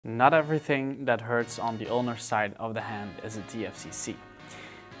Not everything that hurts on the ulnar side of the hand is a TFCC.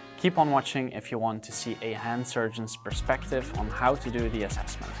 Keep on watching if you want to see a hand surgeon's perspective on how to do the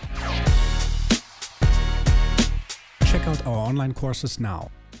assessment. Check out our online courses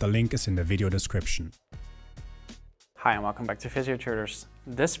now. The link is in the video description. Hi and welcome back to Physiotutors.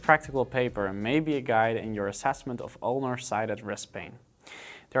 This practical paper may be a guide in your assessment of ulnar-sided wrist pain.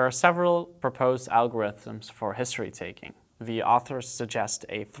 There are several proposed algorithms for history taking. The authors suggest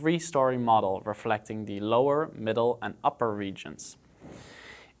a three-story model reflecting the lower, middle and upper regions.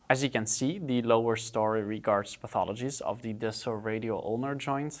 As you can see, the lower story regards pathologies of the distal radial ulnar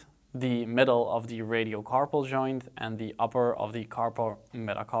joint, the middle of the radial carpal joint and the upper of the carpal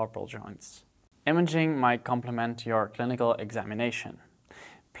metacarpal joints. Imaging might complement your clinical examination.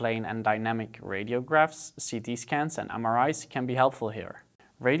 Plane and dynamic radiographs, CT scans and MRIs can be helpful here.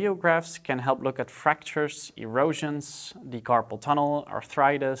 Radiographs can help look at fractures, erosions, the carpal tunnel,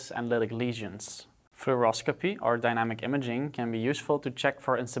 arthritis and lytic lesions. Fluoroscopy or dynamic imaging can be useful to check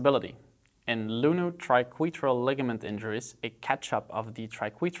for instability. In LUNOTRIQUETRAL ligament injuries, a catch-up of the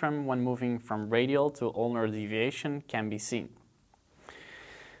triquetrum when moving from radial to ulnar deviation can be seen.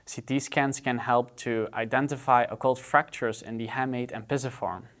 CT scans can help to identify occult fractures in the hamate and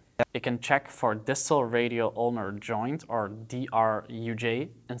pisiform. It can check for distal radial ulnar joint or DRUJ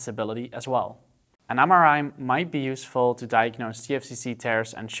instability as well. An MRI might be useful to diagnose TFCC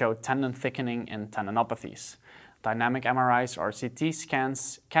tears and show tendon thickening in tendinopathies. Dynamic MRIs or CT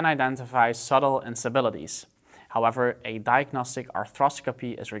scans can identify subtle instabilities. However, a diagnostic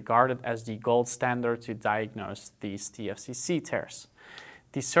arthroscopy is regarded as the gold standard to diagnose these TFCC tears.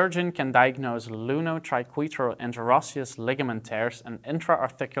 The surgeon can diagnose lunotriquetral interosseous ligament tears and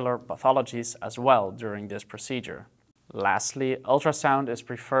intra-articular pathologies as well during this procedure. Lastly, ultrasound is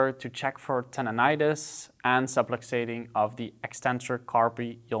preferred to check for tendinitis and subluxating of the extensor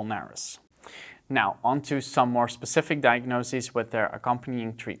CARPI ULNARIS. Now, on to some more specific diagnoses with their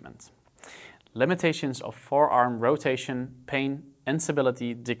accompanying treatment. Limitations of forearm rotation, pain,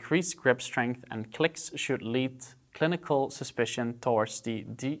 instability, decreased grip strength and clicks should lead clinical suspicion towards the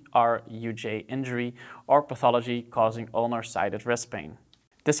DRUJ injury or pathology causing ulnar-sided wrist pain.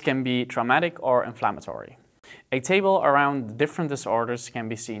 This can be traumatic or inflammatory. A table around the different disorders can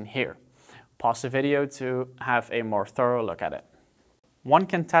be seen here. Pause the video to have a more thorough look at it. One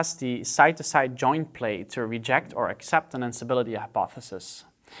can test the side-to-side joint play to reject or accept an instability hypothesis.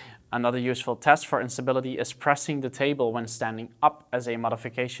 Another useful test for instability is pressing the table when standing up as a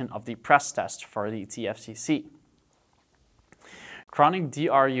modification of the press test for the TFCC. Chronic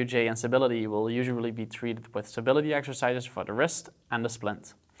DRUJ instability will usually be treated with stability exercises for the wrist and the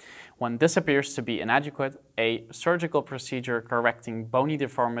splint. When this appears to be inadequate, a surgical procedure correcting bony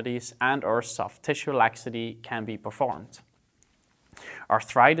deformities and/or soft tissue laxity can be performed.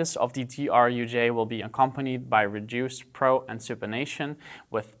 Arthritis of the DRUJ will be accompanied by reduced pro and supination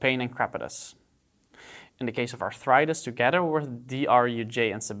with pain and crepitus. In the case of arthritis, together with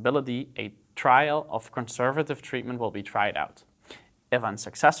DRUJ instability, a trial of conservative treatment will be tried out. If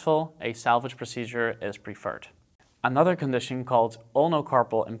unsuccessful, a salvage procedure is preferred. Another condition called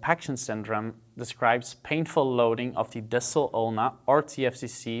ULNOCARPAL impaction syndrome describes painful loading of the distal ulna or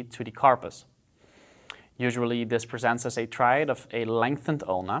TFCC to the carpus. Usually this presents as a triad of a lengthened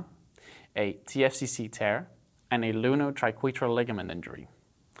ulna, a TFCC tear, and a lunotriquetral ligament injury.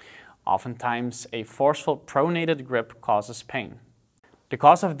 Oftentimes, a forceful pronated grip causes pain. The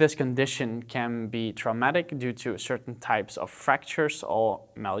cause of this condition can be traumatic due to certain types of fractures or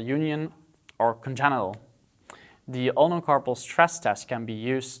malunion or congenital. The ulnocarpal stress test can be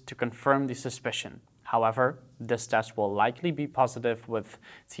used to confirm the suspicion. However, this test will likely be positive with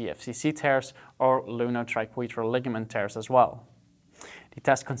TFCC tears or lunotriquetral ligament tears as well. The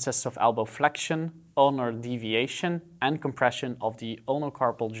test consists of elbow flexion, ulnar deviation, and compression of the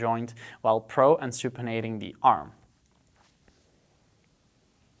ulnocarpal joint while pro and supinating the arm.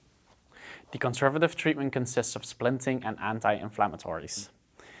 The conservative treatment consists of splinting and anti-inflammatories.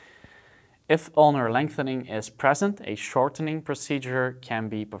 If ulnar lengthening is present, a shortening procedure can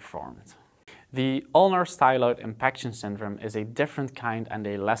be performed. The ULNARSTYLOID impaction syndrome is a different kind and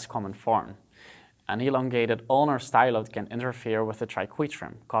a less common form. An elongated ulnar styloid can interfere with the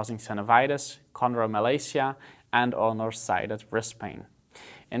triquetrum, causing synovitis, chondromalacia, and ulnar-sided wrist pain.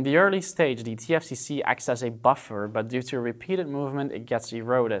 In the early stage, the TFCC acts as a buffer, but due to repeated movement, it gets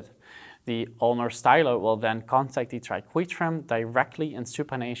eroded. The ulnar styloid will then contact the triquetrum directly in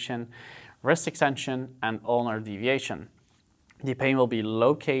supination, wrist extension, and ulnar deviation. The pain will be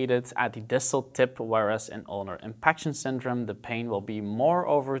located at the distal tip, whereas in ulnar impaction syndrome, the pain will be more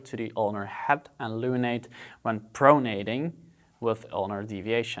over to the ulnar head and lunate when pronating, with ulnar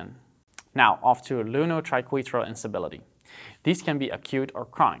deviation. Now, off to lunotriquetral instability. These can be acute or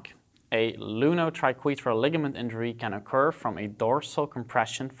chronic. A lunotriquetral ligament injury can occur from a dorsal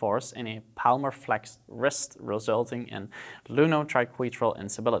compression force in a palmar flexed wrist, resulting in lunotriquetral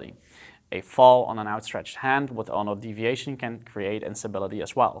instability. A fall on an outstretched hand with ulnar deviation can create instability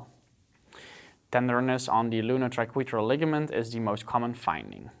as well. Tenderness on the lunotriquetral ligament is the most common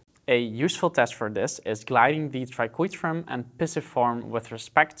finding. A useful test for this is gliding the triquetrum and pisiform with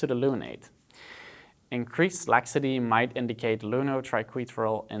respect to the lunate. Increased laxity might indicate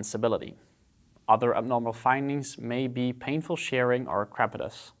lunotriquetral instability. Other abnormal findings may be painful shearing or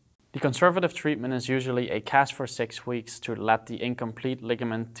crepitus. The conservative treatment is usually a cast for 6 weeks to let the incomplete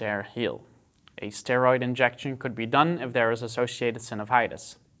ligament tear heal. A steroid injection could be done if there is associated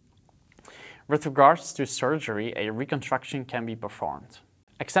synovitis. With regards to surgery, a reconstruction can be performed.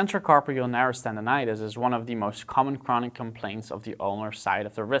 Extensor carpi ulnaris tendinitis is one of the most common chronic complaints of the ulnar side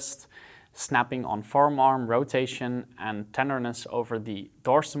of the wrist. Snapping on forearm rotation and tenderness over the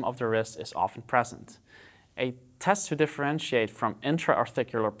dorsum of the wrist is often present. A test to differentiate from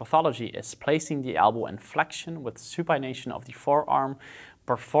intra-articular pathology is placing the elbow in flexion with supination of the forearm,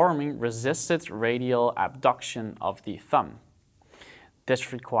 performing resisted radial abduction of the thumb.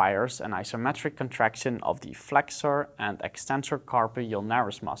 This requires an isometric contraction of the flexor and extensor carpi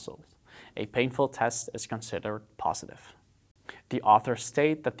ulnaris muscles. A painful test is considered positive. The authors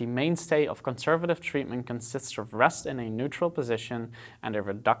state that the mainstay of conservative treatment consists of rest in a neutral position and a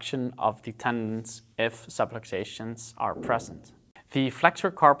reduction of the tendons if subluxations are present. The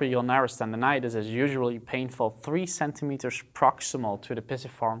flexor carpi ulnaris tendinitis is usually painful 3 cm proximal to the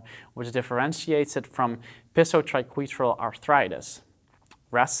pisiform, which differentiates it from pisotriquetral arthritis.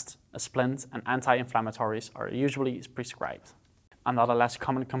 Rest, a splint, and anti-inflammatories are usually prescribed. Another less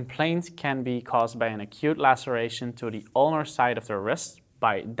common complaint can be caused by an acute laceration to the ulnar side of the wrist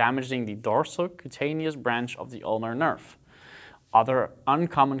by damaging the dorsal cutaneous branch of the ulnar nerve. Other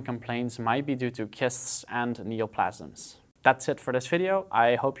uncommon complaints might be due to cysts and neoplasms. That's it for this video.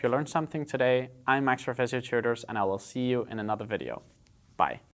 I hope you learned something today. I'm Max for Physiotutors, and I will see you in another video. Bye.